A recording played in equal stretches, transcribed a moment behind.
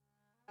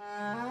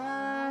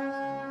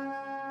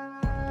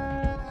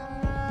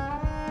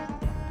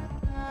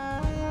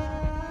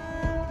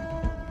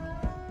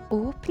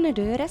Åpne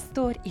Dører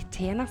står i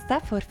tjeneste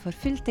for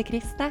forfulgte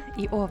kristne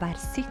i over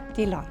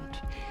 70 land.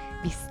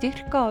 Vi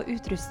styrker og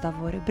utruster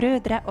våre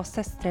brødre og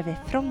søstre ved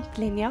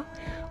frontlinja,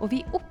 og vi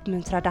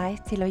oppmuntrer dem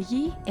til å gi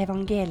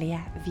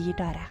evangeliet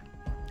videre.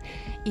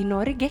 I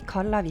Norge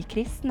kaller vi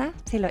kristne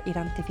til å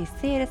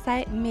identifisere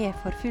seg med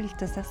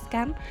forfulgte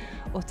søsken,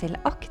 og til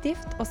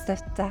aktivt å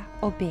støtte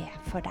og be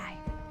for dem.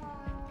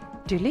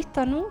 Du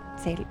lytter nå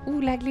til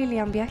Olaug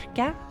Lillian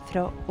Bjørke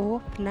fra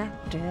Åpne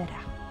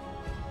Dører.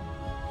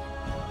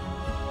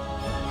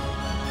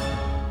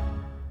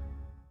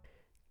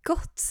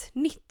 Godt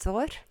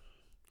nyttår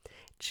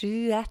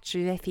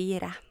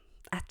 2024.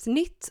 Et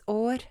nytt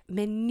år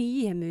med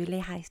nye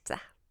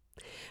muligheter.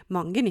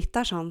 Mange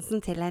nytter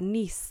sjansen til en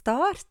ny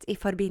start i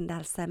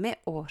forbindelse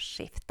med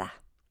årsskiftet.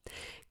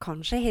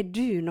 Kanskje har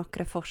du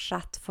noen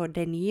forsett for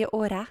det nye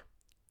året?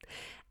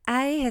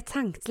 Jeg har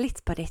tenkt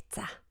litt på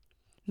dette.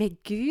 Med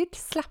Gud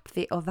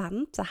slipper vi å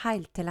vente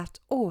helt til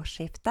et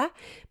årsskifte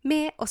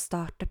med å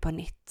starte på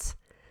nytt.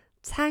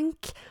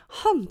 Tenk,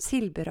 han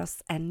tilbyr oss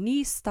en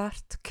ny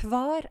start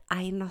hver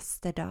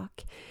eneste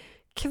dag.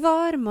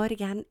 Hver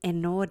morgen er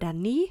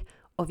nåden ny,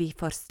 og vi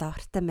får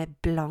starte med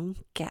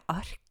blanke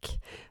ark.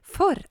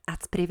 For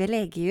et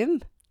privilegium!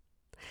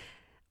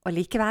 Og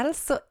likevel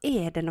så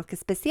er det noe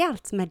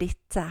spesielt med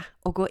dette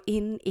å gå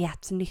inn i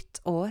et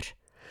nytt år.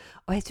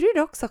 Og jeg tror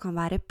det også kan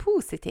være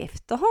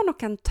positivt å ha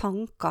noen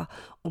tanker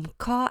om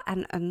hva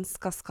en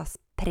ønsker skal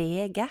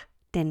prege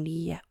det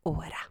nye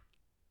året.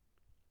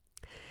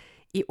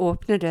 I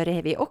Åpne Dører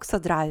har vi også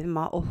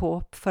drømmer og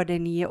håp for det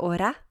nye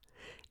året.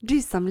 Du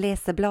som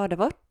leser bladet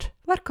vårt,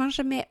 var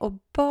kanskje med og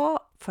ba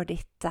for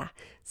dette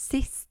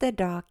siste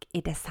dag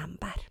i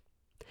desember.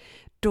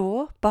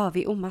 Da ba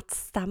vi om at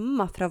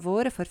stemmer fra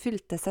våre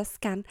forfulgte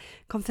søsken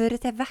kan føre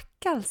til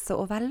vekkelse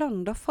over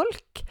land og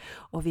folk,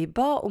 og vi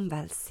ba om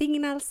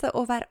velsignelse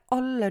over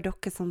alle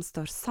dere som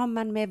står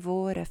sammen med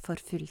våre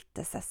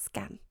forfulgte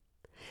søsken.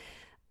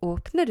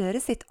 Åpne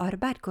Dører sitt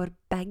arbeid går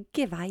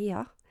begge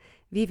veier.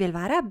 Vi vil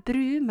være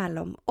bru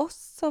mellom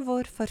oss og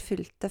vår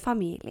forfulgte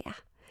familie.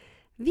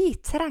 Vi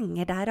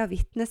trenger deres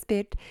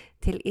vitnesbyrd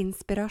til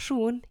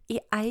inspirasjon i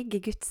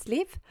eget Guds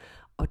liv,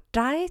 og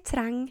de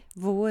trenger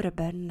våre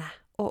bønner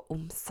og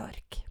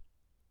omsorg.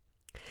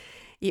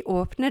 I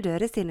Åpne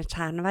Dører sine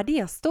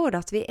kjerneverdier står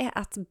det at vi er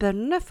et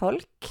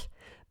bønnefolk.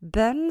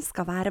 Bønn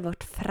skal være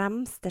vårt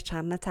fremste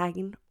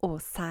kjennetegn og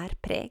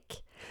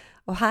særpreg.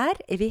 Og her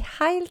er vi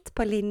helt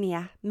på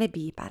linje med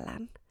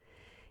Bibelen.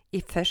 I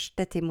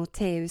første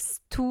Timoteus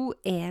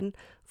 2:1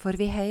 får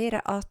vi høre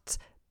at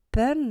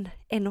bønn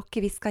er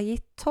noe vi skal gi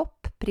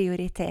topp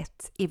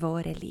prioritet i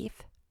våre liv.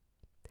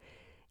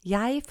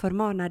 Jeg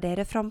formaner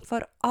dere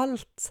framfor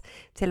alt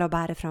til å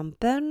bære fram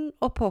bønn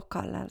og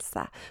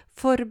påkallelse,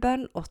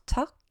 forbønn og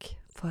takk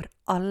for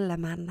alle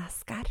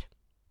mennesker.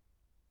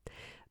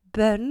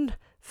 Bønn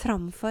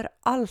framfor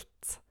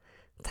alt.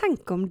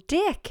 Tenk om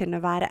det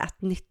kunne være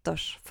et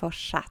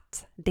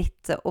nyttårsforsett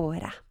dette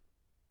året.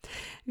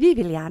 Vi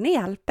vil gjerne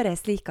hjelpe deg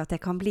slik at det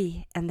kan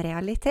bli en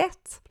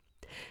realitet.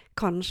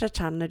 Kanskje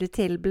kjenner du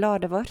til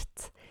bladet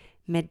vårt.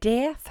 Med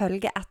det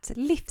følger et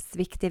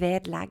livsviktig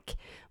vedlegg,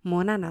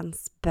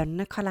 månedens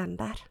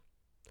bønnekalender.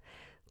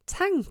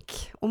 Tenk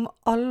om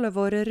alle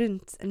våre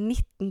rundt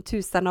 19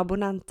 000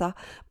 abonnenter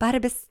bare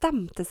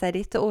bestemte seg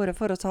dette året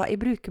for å ta i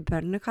bruk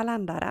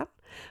bønnekalenderen.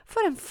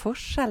 For en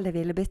forskjell det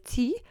ville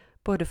bety,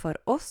 både for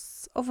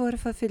oss og våre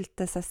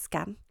forfulgte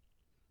søsken.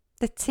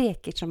 Det tar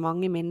ikke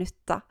mange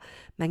minutter,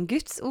 men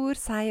Guds ord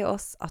sier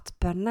oss at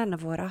bønnene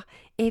våre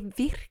er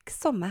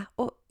virksomme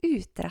og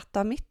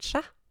utretter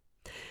mye.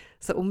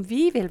 Så om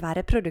vi vil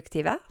være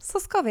produktive,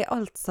 så skal vi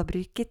altså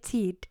bruke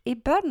tid i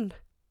bønn.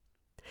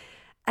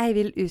 Jeg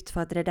vil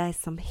utfordre deg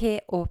som har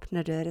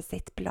Åpne Dører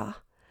sitt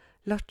blad.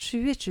 La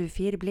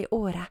 2024 bli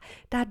året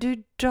der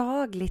du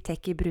daglig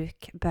tar i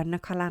bruk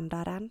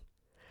bønnekalenderen.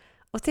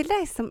 Og til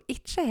deg som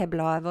ikke har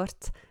bladet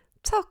vårt,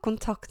 ta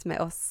kontakt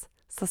med oss,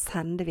 så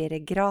sender vi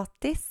det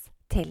gratis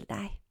til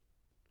deg.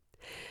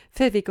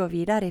 Før vi går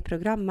videre i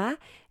programmet,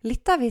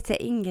 lytter vi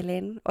til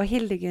Ingelin og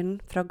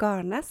Hildegunn fra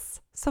Garnes,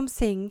 som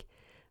synger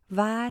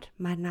 «Vær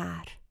meg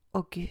nær,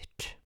 å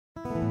Gud».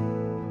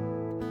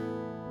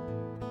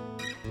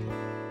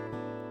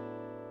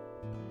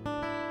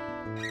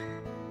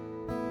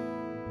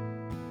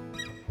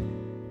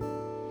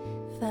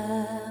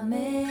 Vær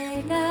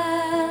meg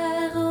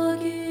nær, å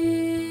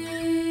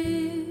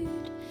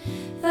Gud,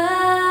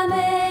 vær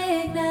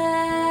meg nær.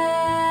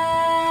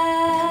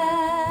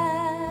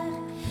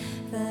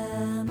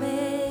 Vær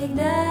meg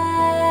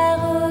nær,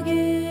 å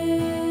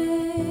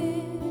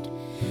Gud,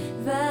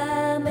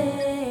 vær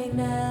meg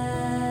nær.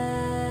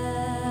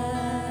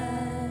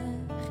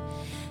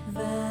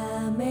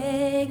 Vær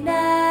meg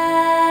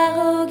nær,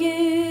 å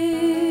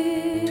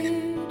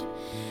Gud,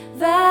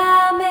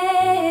 vær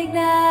meg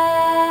nær.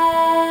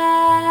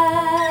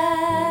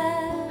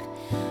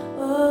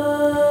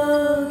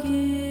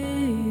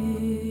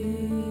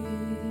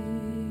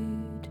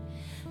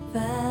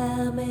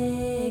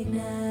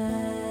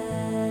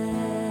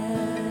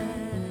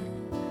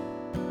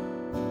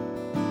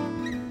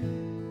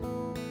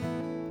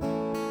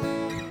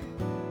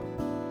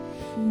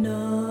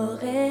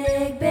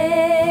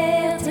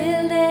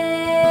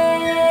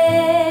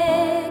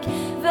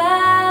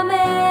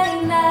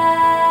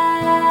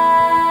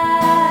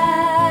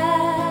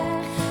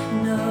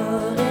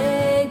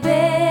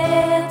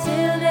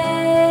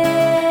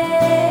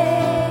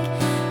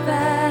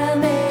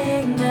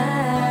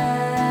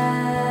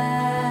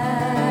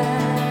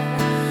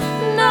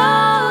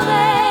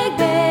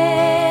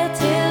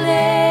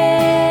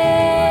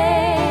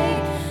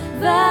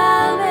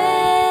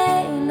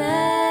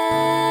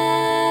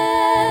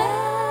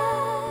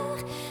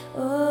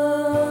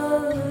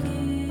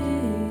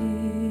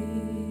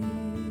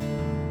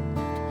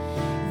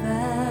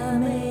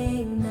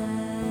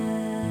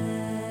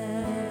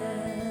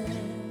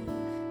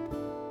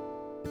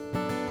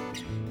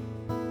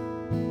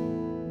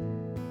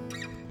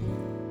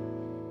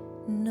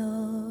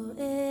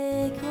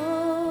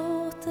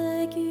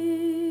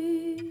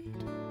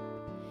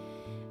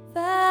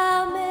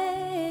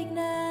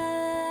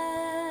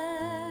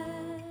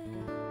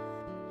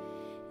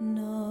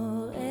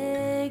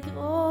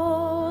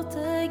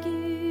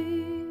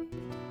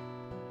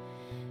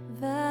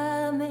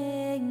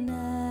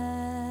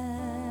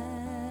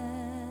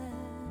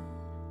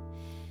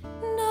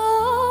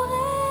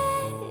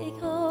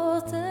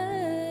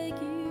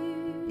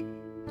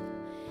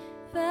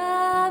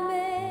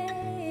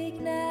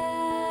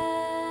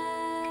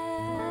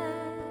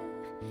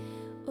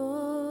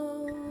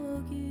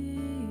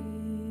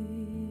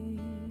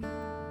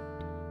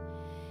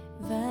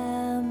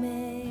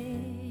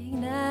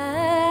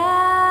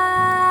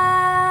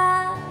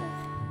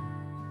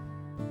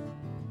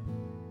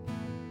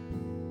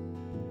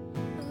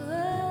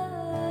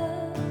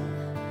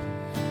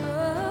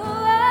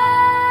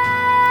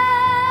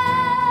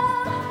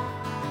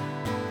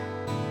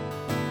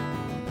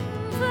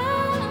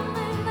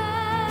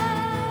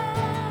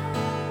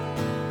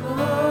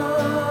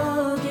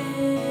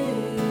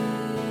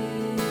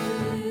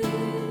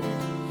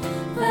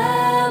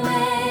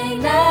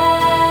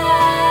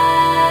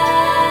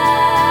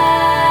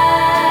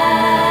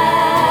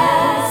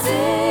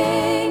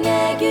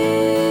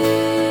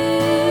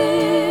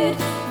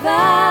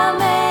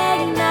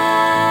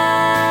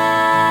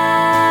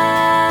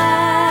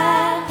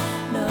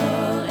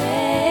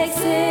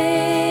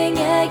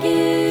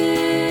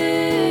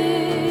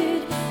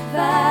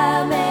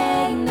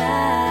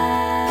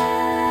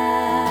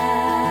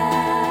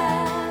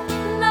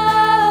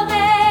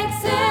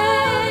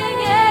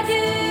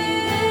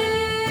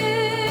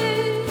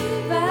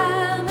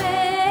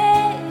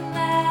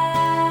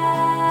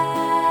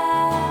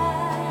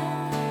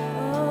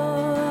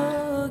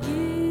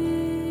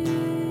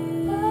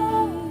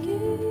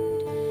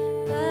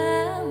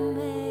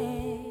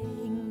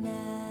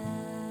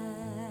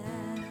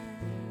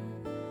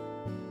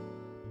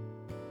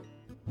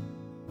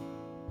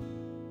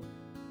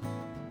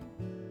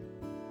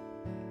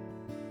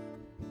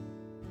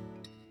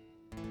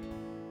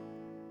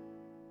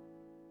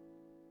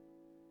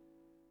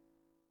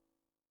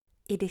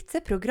 I dette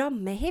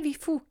programmet har vi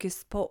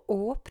fokus på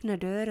åpne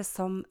dører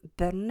som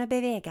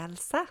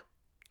bønnebevegelse.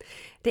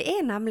 Det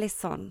nemlig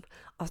sånn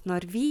at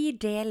når vi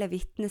deler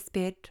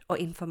vitnesbyrd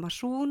og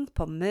informasjon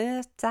på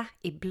møte,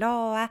 i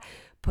bladet,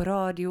 på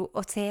radio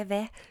og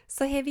TV,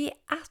 så har vi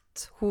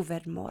ett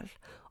hovedmål,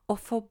 å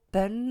få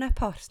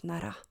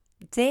bønnepartnere.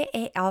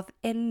 Det av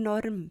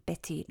enorm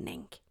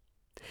betydning.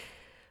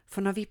 For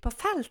når vi på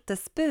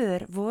feltet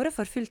spør våre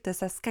forfulgte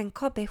søsken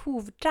hva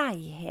behov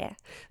de har,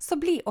 så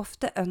blir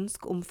ofte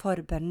ønske om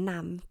forbønn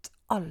nevnt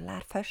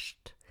aller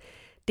først.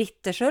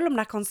 Dette selv om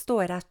de kan stå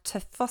i de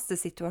tøffeste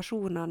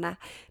situasjonene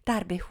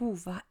der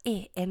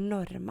behovene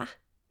enorme.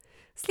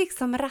 Slik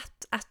som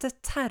rett etter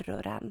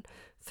terroren,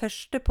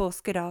 første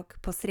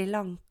påskedag på Sri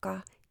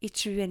Lanka i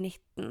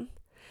 2019.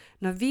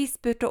 Når vi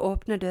spurte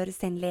Åpne Dører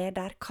sin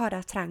leder hva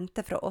de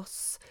trengte fra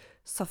oss,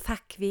 så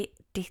fikk vi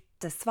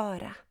dette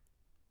svaret.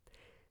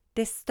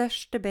 Det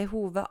største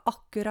behovet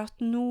akkurat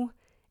nå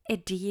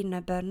dine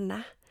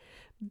bønner.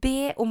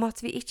 Be om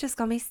at vi ikke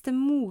skal miste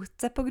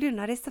motet på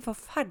grunn av disse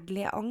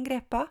forferdelige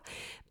angrepene.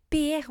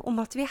 Be om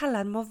at vi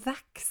heller må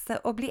vokse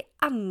og bli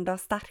enda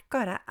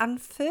sterkere enn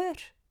før.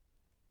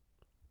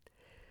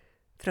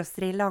 Fra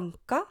Sri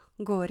Lanka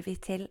går vi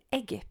til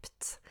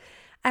Egypt.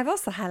 Jeg var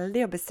så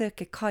heldig å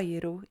besøke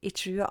Kairo i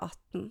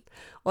 2018,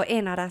 og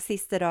en av de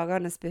siste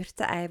dagene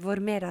spurte jeg vår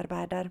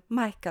medarbeider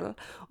Michael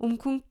om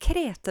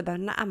konkrete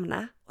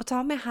bønneemner å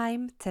ta med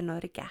hjem til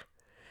Norge.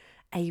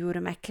 Jeg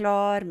gjorde meg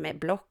klar med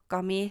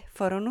blokka mi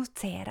for å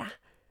notere,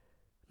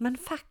 men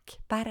fikk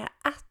bare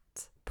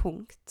ett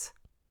punkt.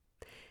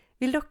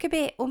 Vil dere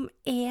be om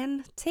én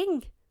ting,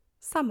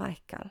 sa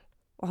Michael,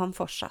 og han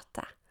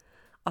fortsatte.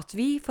 At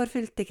vi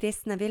forfulgte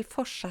kristne vil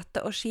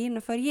fortsette å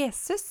skine for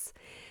Jesus.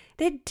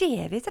 Det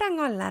det vi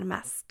trenger aller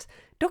mest.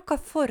 Dere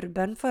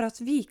forbønn for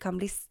at vi kan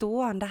bli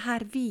stående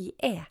her vi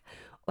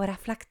og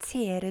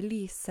reflektere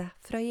lyset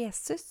fra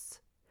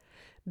Jesus.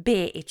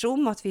 Be ikke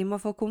om at vi må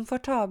få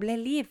komfortable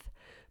liv.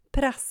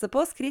 Presset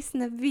på oss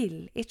kristne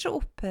vil ikke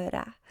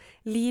opphøre.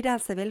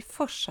 Lidelse vil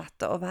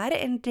fortsette å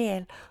være en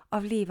del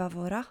av livet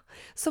vårt.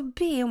 Så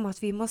be om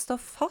at vi må stå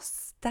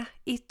faste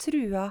i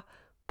trua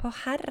på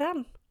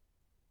Herren.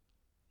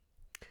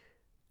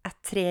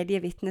 Et tredje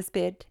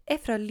vitnesbyrd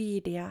fra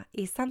Lydia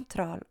i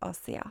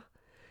Sentral-Asia.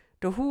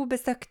 Da hun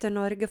besøkte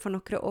Norge for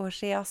noen år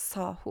siden,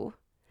 sa hun: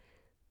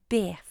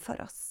 Be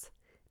for oss.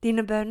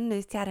 Dine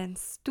bønner utgjør en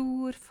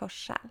stor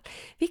forskjell.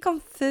 Vi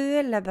kan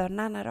føle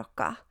bønnene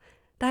deres.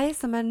 De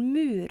som en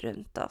mur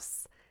rundt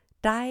oss.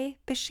 De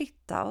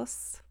beskytter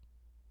oss.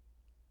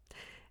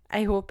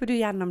 Jeg håper du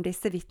gjennom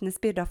disse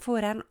vitnesbyrdene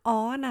får en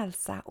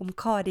anelse om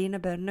hva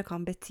dine bønner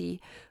kan bety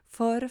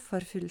for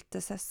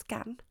forfulgte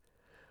søsken.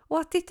 Og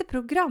at dette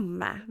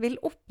programmet vil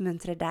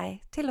oppmuntre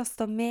deg til å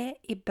stå med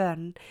i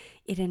bønn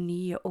i det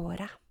nye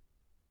året.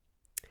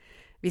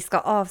 Vi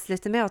skal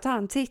avslutte med å ta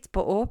en titt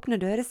på Åpne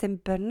Dører sin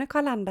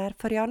bønnekalender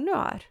for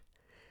januar.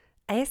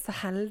 Jeg så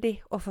heldig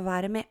å få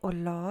være med og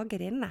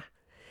lage denne.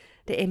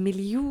 Det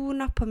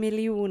millioner på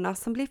millioner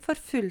som blir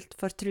forfulgt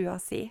for trua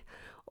si,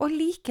 og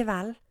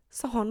likevel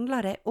så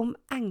handler det om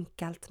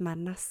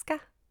enkeltmennesker.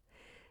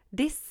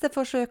 Disse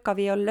forsøker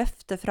vi å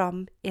løfte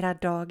fram i de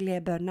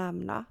daglige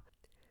bønneemnene,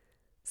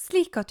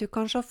 slik at du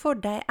kan se for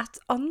deg et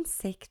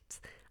ansikt,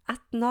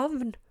 et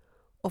navn,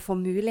 og få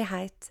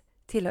mulighet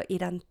til å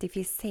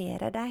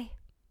identifisere deg.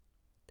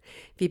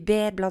 Vi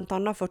ber blant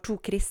annet for 2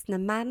 kristne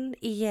menn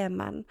i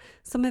Jemen,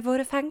 som har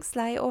vært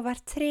fengslet i over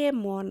 3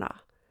 måneder.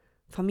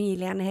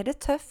 Familien har det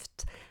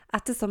tøft,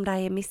 ettersom de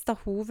har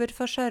mistet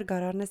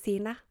hovedforsørgerne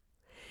sine.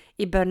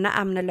 I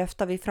bønneemnet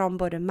løfter vi fram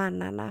både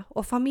mennene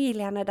og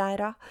familiene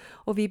deres,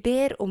 og vi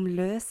ber om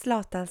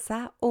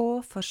løslatelse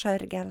og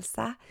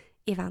forsørgelse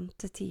i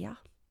ventetida.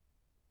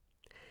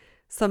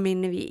 Så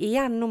minner vi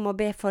igjen om å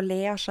be for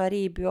Lea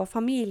Sharibu og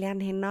familien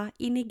hennes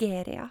i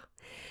Nigeria.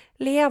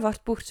 Lea ble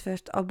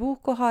bortført av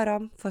Boko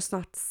Haram for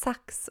snart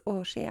 6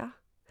 år siden.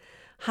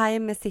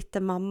 Hjemme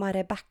sitter mamma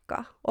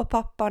Rebecca og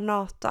pappa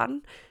Nathan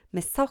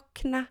med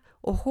saknet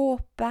og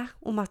håpet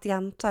om at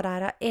jenta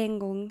deres en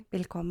gang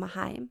vil komme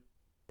hjem.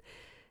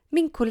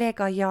 Min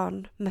kollega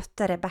Jan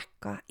møtte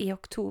Rebecca i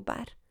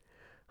oktober.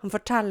 Han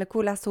forteller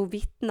hvordan hun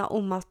vitner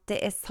om at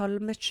det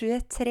salme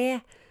 23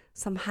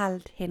 som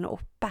holder henne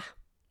oppe.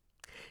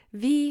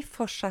 Vi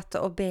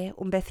fortsetter å be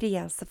om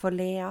befrielse for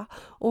Lea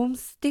og om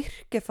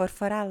styrke for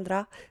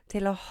foreldre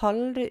til å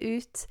holde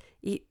ut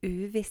i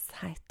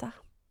uvissheten.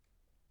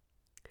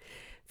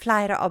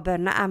 Flere av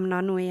bønneemnene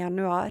nå i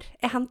januar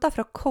hentet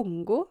fra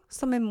Kongo,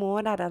 som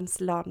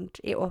månedens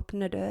land i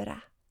Åpne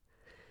Dører.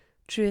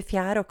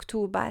 24.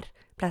 oktober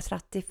ble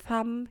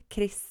 35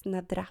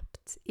 kristne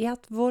drept i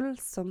et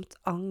voldsomt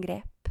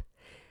angrep.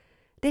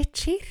 Det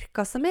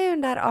kirka som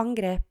under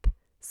angrep,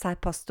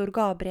 sier pastor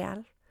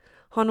Gabriel.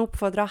 Han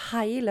oppfordrer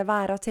hele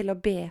verden til å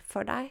be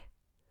for deg.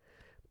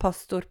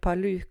 Pastor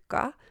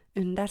Paluka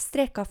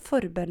understreker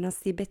forbønnens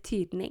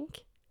betydning.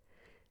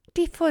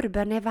 De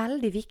forbønn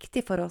veldig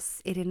viktig for oss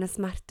i denne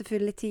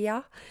smertefulle tida.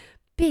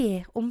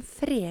 Be om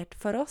fred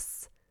for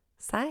oss,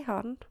 sier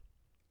han.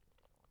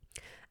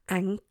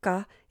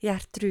 Enka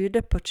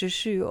Gjertrude på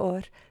 27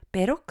 år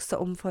ber også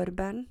om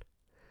forbønn.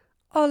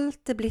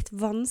 Alt er blitt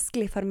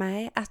vanskelig for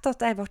meg etter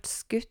at jeg ble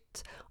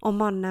skutt og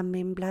mannen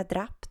min ble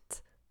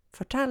drept,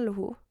 forteller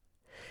hun.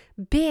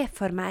 Be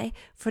for meg,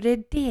 for det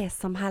er det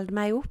som holder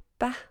meg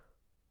oppe.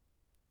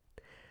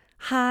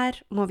 Her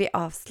må vi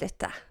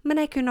avslutte,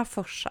 men jeg kunne ha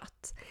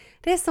fortsatt.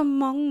 Det er så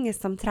mange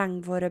som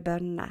trenger våre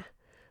bønner.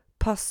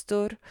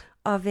 Pastor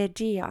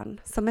Avedian,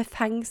 som er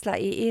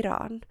fengslet i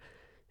Iran.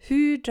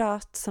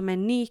 Hudat, som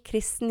er ny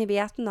kristen i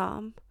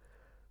Vietnam.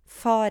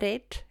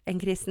 Farid, en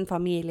kristen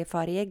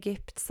familiefar i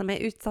Egypt, som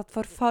er utsatt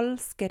for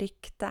falske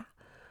rykter.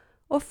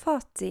 Og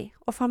Fatih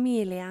og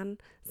familien,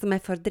 som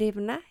er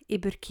fordrivne i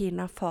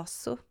Burkina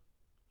Faso.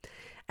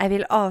 Jeg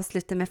vil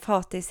avslutte med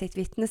Fatih sitt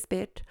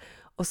vitnesbyrd,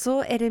 og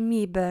så er det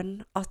min bønn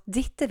at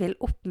dette vil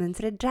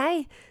oppmuntre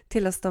deg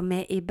til å stå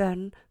med i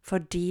bønn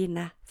for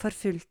dine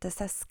forfulgte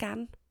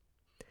søsken.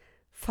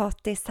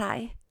 Fatih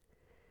sier,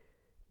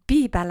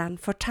 Bibelen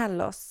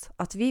forteller oss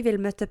at vi vil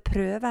møte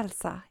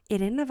prøvelser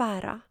i denne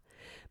verden,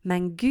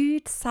 men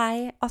Gud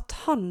sier at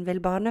han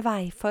vil bane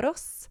vei for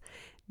oss.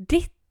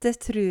 Dette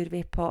tror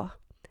vi på.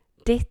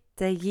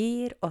 Dette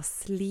gir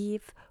oss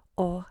liv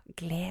og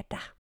glede.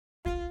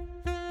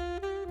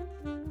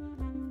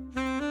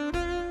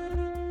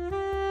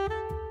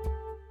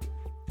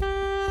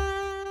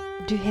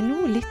 Du har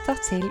nå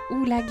lyttet til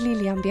Olaug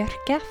Lillian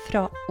Bjørke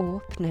fra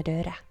Åpne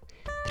Dører.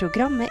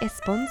 Programmet er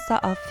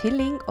sponset av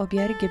Fylling og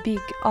Bjørge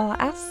Bygg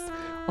AS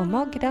og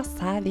Magda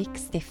Sævik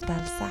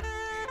Stiftelse.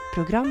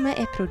 Programmet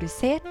er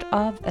produsert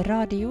av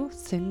Radio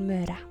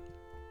Sunnmøre.